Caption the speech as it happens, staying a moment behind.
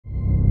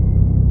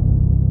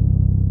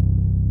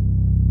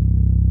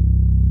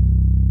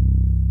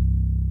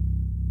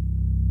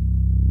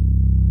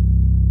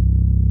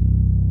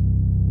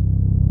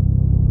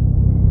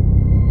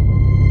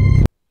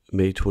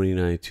May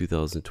 29,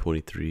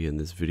 2023, and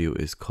this video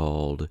is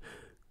called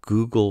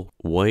Google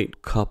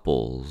White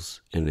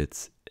Couples, and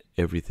it's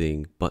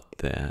everything but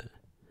that.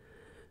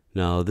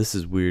 Now, this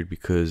is weird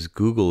because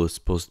Google is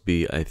supposed to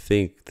be, I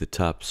think, the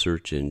top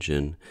search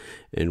engine,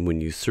 and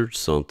when you search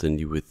something,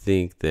 you would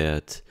think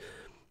that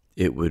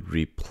it would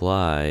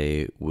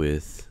reply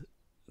with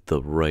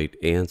the right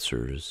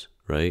answers,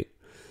 right?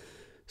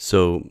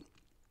 So,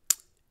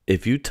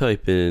 if you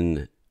type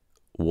in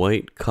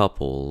white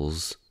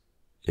couples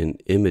in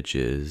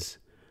images,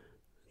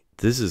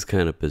 this is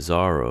kind of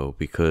bizarro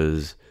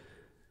because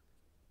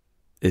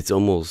it's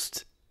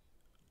almost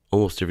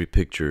every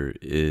picture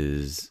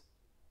is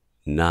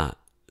not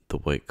the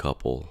white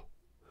couple.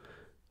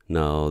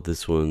 Now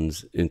this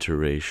one's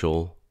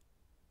interracial.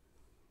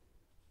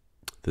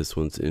 This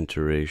one's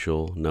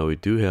interracial. Now we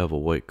do have a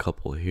white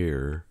couple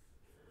here.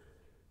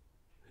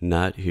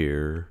 Not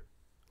here.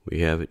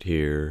 We have it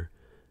here.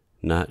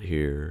 Not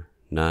here.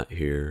 Not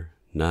here.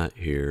 Not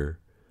here.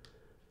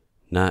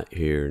 Not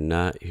here,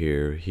 not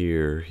here,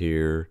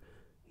 here,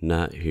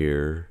 not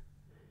here,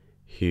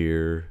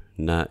 here,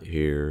 not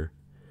here,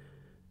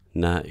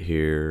 not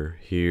here,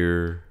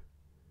 here,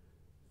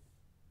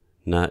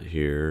 not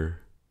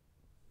here.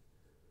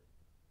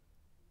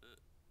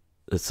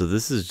 So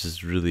this is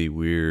just really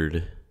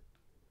weird.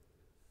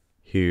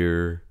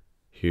 Here,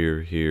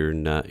 here,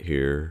 not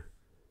here.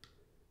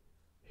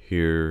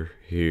 Here,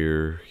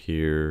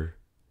 here,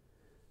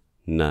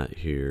 not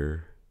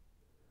here.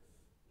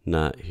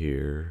 Not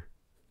here.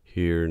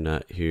 Here,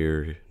 not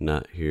here,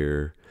 not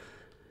here.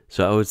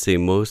 So I would say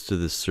most of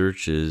the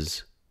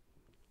searches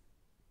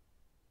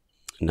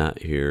not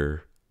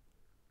here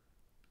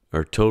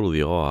are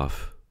totally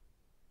off,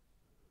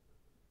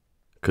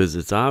 because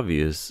it's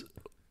obvious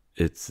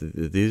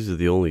these are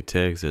the only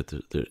tags that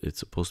it's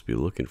supposed to be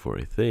looking for,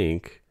 I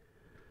think.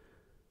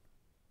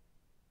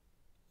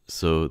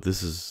 So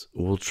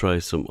we'll try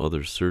some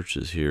other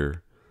searches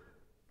here,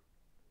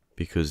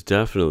 because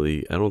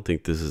definitely, I don't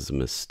think this is a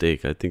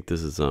mistake. I think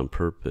this is on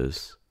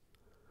purpose.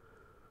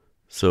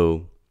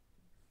 So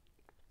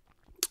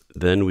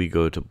then we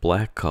go to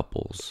black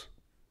couples.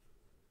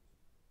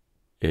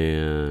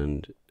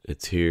 And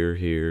it's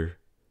here.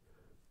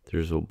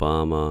 There's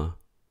Obama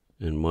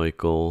and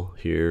Michael.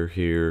 Here.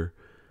 Here.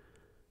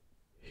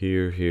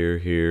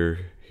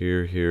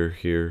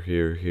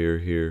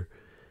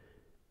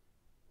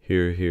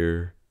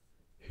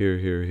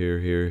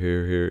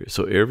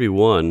 So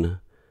everyone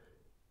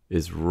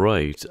is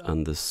right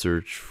on the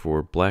search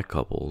for black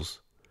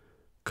couples,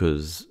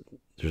 because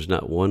there's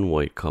not one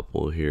white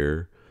couple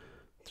here.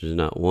 There's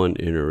not one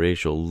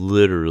interracial.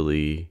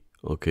 Literally,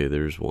 okay,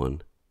 there's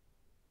one.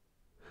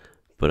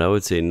 But I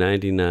would say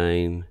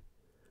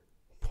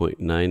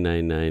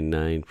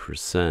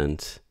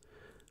 99.9999%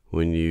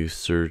 when you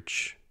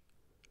search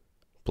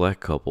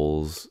black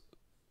couples,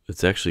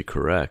 it's actually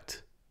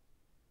correct.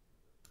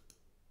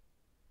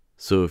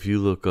 So if you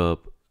look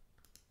up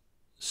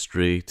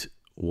straight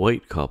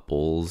white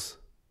couples,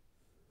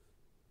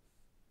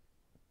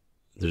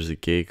 there's a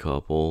gay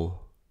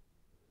couple.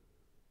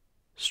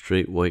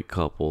 Straight white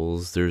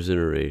couples, there's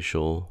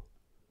interracial.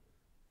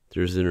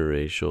 There's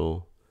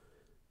interracial.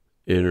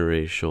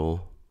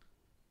 Interracial.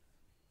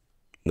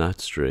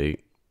 Not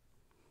straight.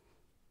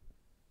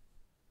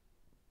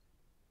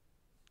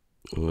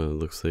 Well, it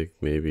looks like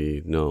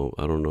maybe, no,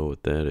 I don't know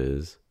what that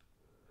is.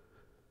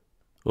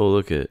 Oh,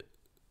 look at,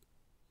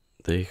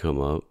 they come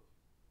up,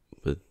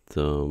 but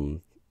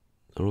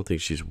I don't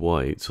think she's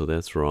white, so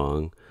that's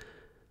wrong.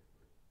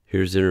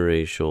 Here's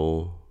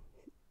interracial.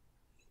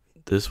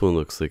 This one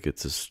looks like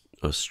it's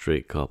a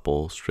straight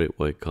couple, straight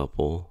white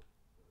couple.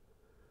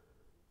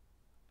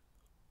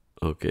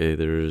 Okay,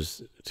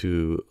 there's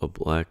two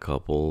black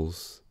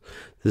couples.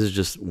 This is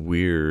just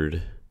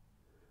weird.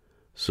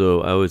 So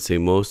I would say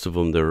most of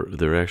them,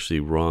 they're actually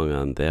wrong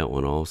on that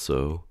one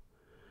also.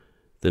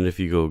 Then if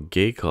you go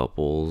gay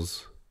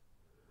couples,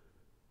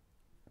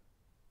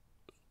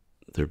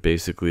 they're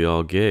basically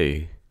all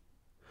gay.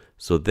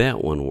 So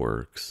that one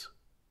works.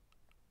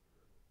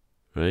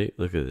 Right?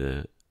 Look at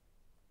that.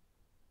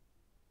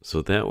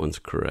 So that one's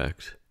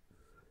correct.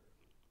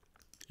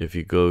 If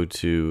you go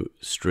to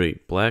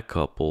straight black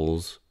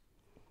couples,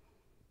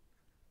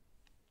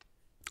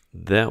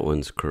 that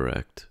one's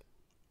correct.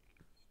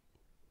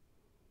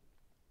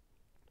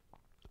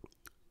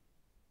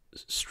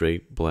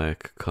 Straight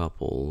black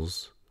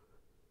couples.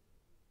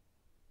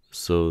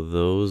 So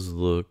those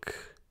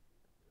look...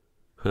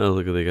 Oh,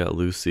 look, they got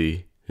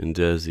Lucy and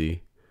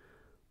Desi.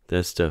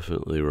 That's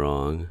definitely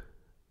wrong.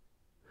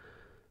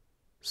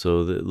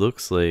 So it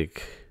looks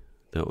like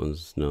that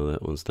one's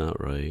not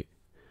right.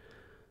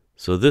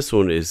 So this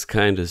one is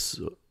kind of,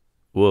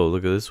 whoa,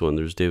 look at this one.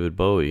 There's David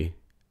Bowie.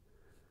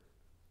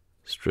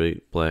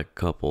 Straight black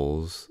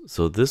couples.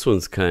 So this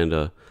one's kind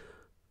of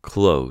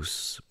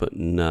close, but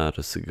not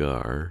a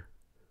cigar.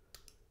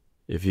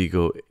 If you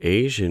go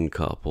Asian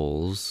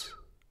couples,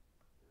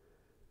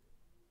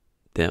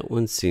 that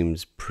one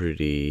seems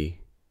pretty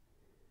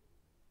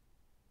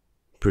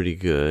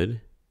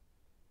good.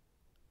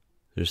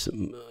 There's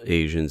some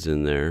Asians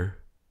in there.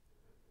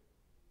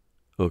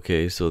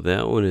 Okay, so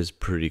that one is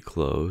pretty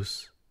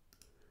close.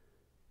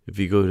 If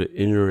you go to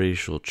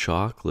interracial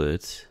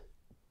chocolate,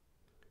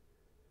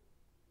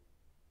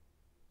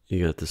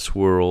 you got the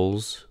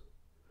swirls.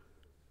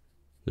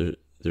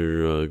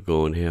 They're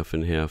going half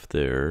and half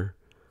there.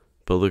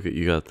 But look at,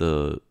 you got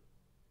the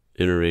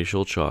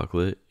interracial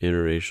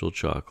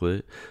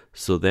chocolate.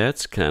 So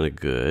that's kind of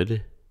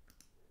good.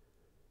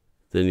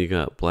 Then you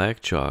got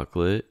black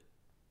chocolate,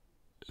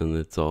 and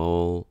it's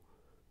all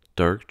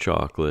dark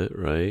chocolate,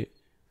 right?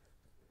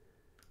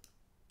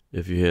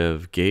 If you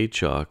have gay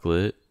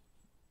chocolate,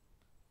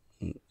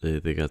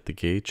 they got the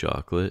gay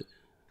chocolate.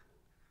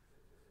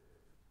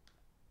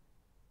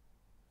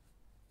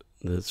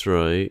 That's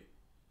right.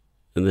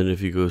 And then if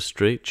you go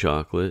straight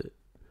chocolate,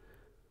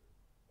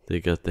 they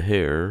got the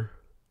hair,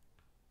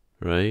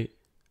 right?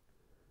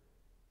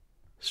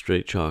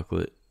 Straight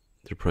chocolate,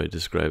 they're probably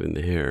describing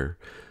the hair.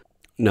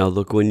 Now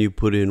look, when you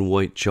put in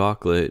white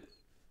chocolate,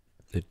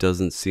 it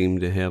doesn't seem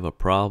to have a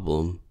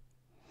problem.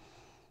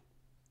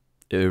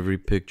 Every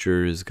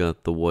picture has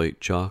got the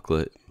white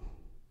chocolate.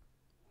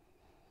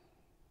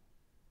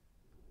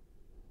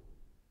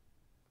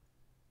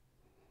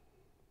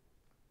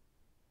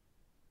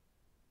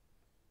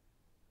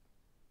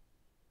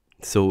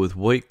 So with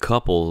white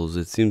couples,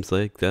 it seems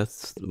like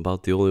that's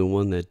about the only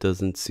one that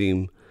doesn't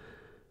seem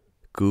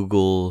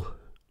Google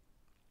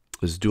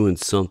is doing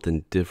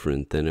something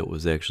different than it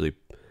was actually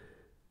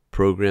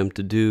programmed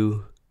to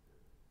do,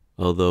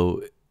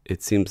 although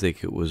it seems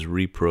like it was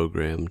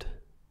reprogrammed.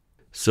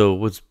 So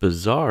what's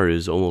bizarre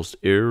is almost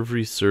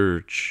every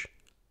search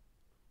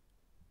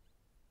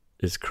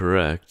is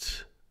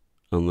correct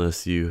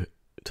unless you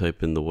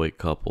type in the white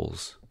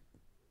couples.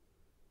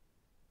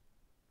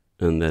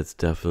 And that's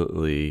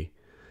definitely,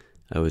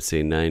 I would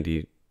say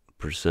 90%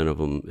 of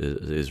them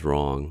is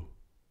wrong,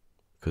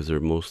 because they're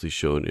mostly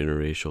showing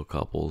interracial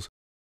couples.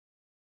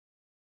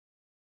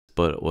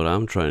 But what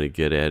I'm trying to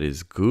get at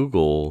is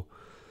Google,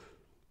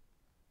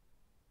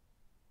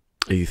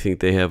 you think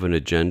they have an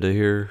agenda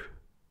here?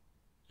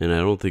 And I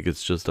don't think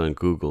it's just on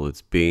Google,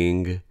 it's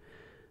Bing.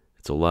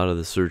 It's a lot of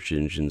the search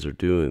engines are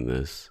doing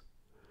this.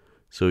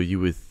 So you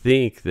would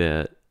think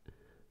that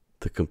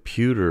the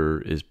computer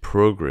is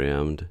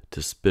programmed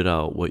to spit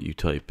out what you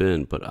type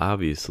in, but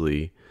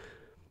obviously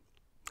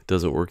it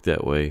doesn't work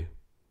that way.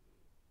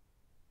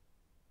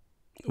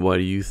 Why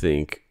do you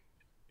think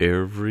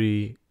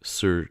every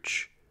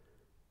search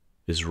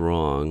is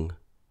wrong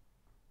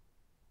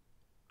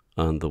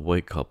on the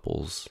white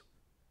couples,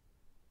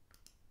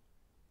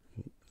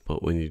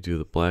 but when you do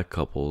the black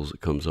couples, it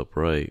comes up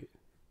right?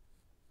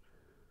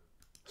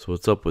 So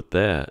what's up with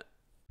that?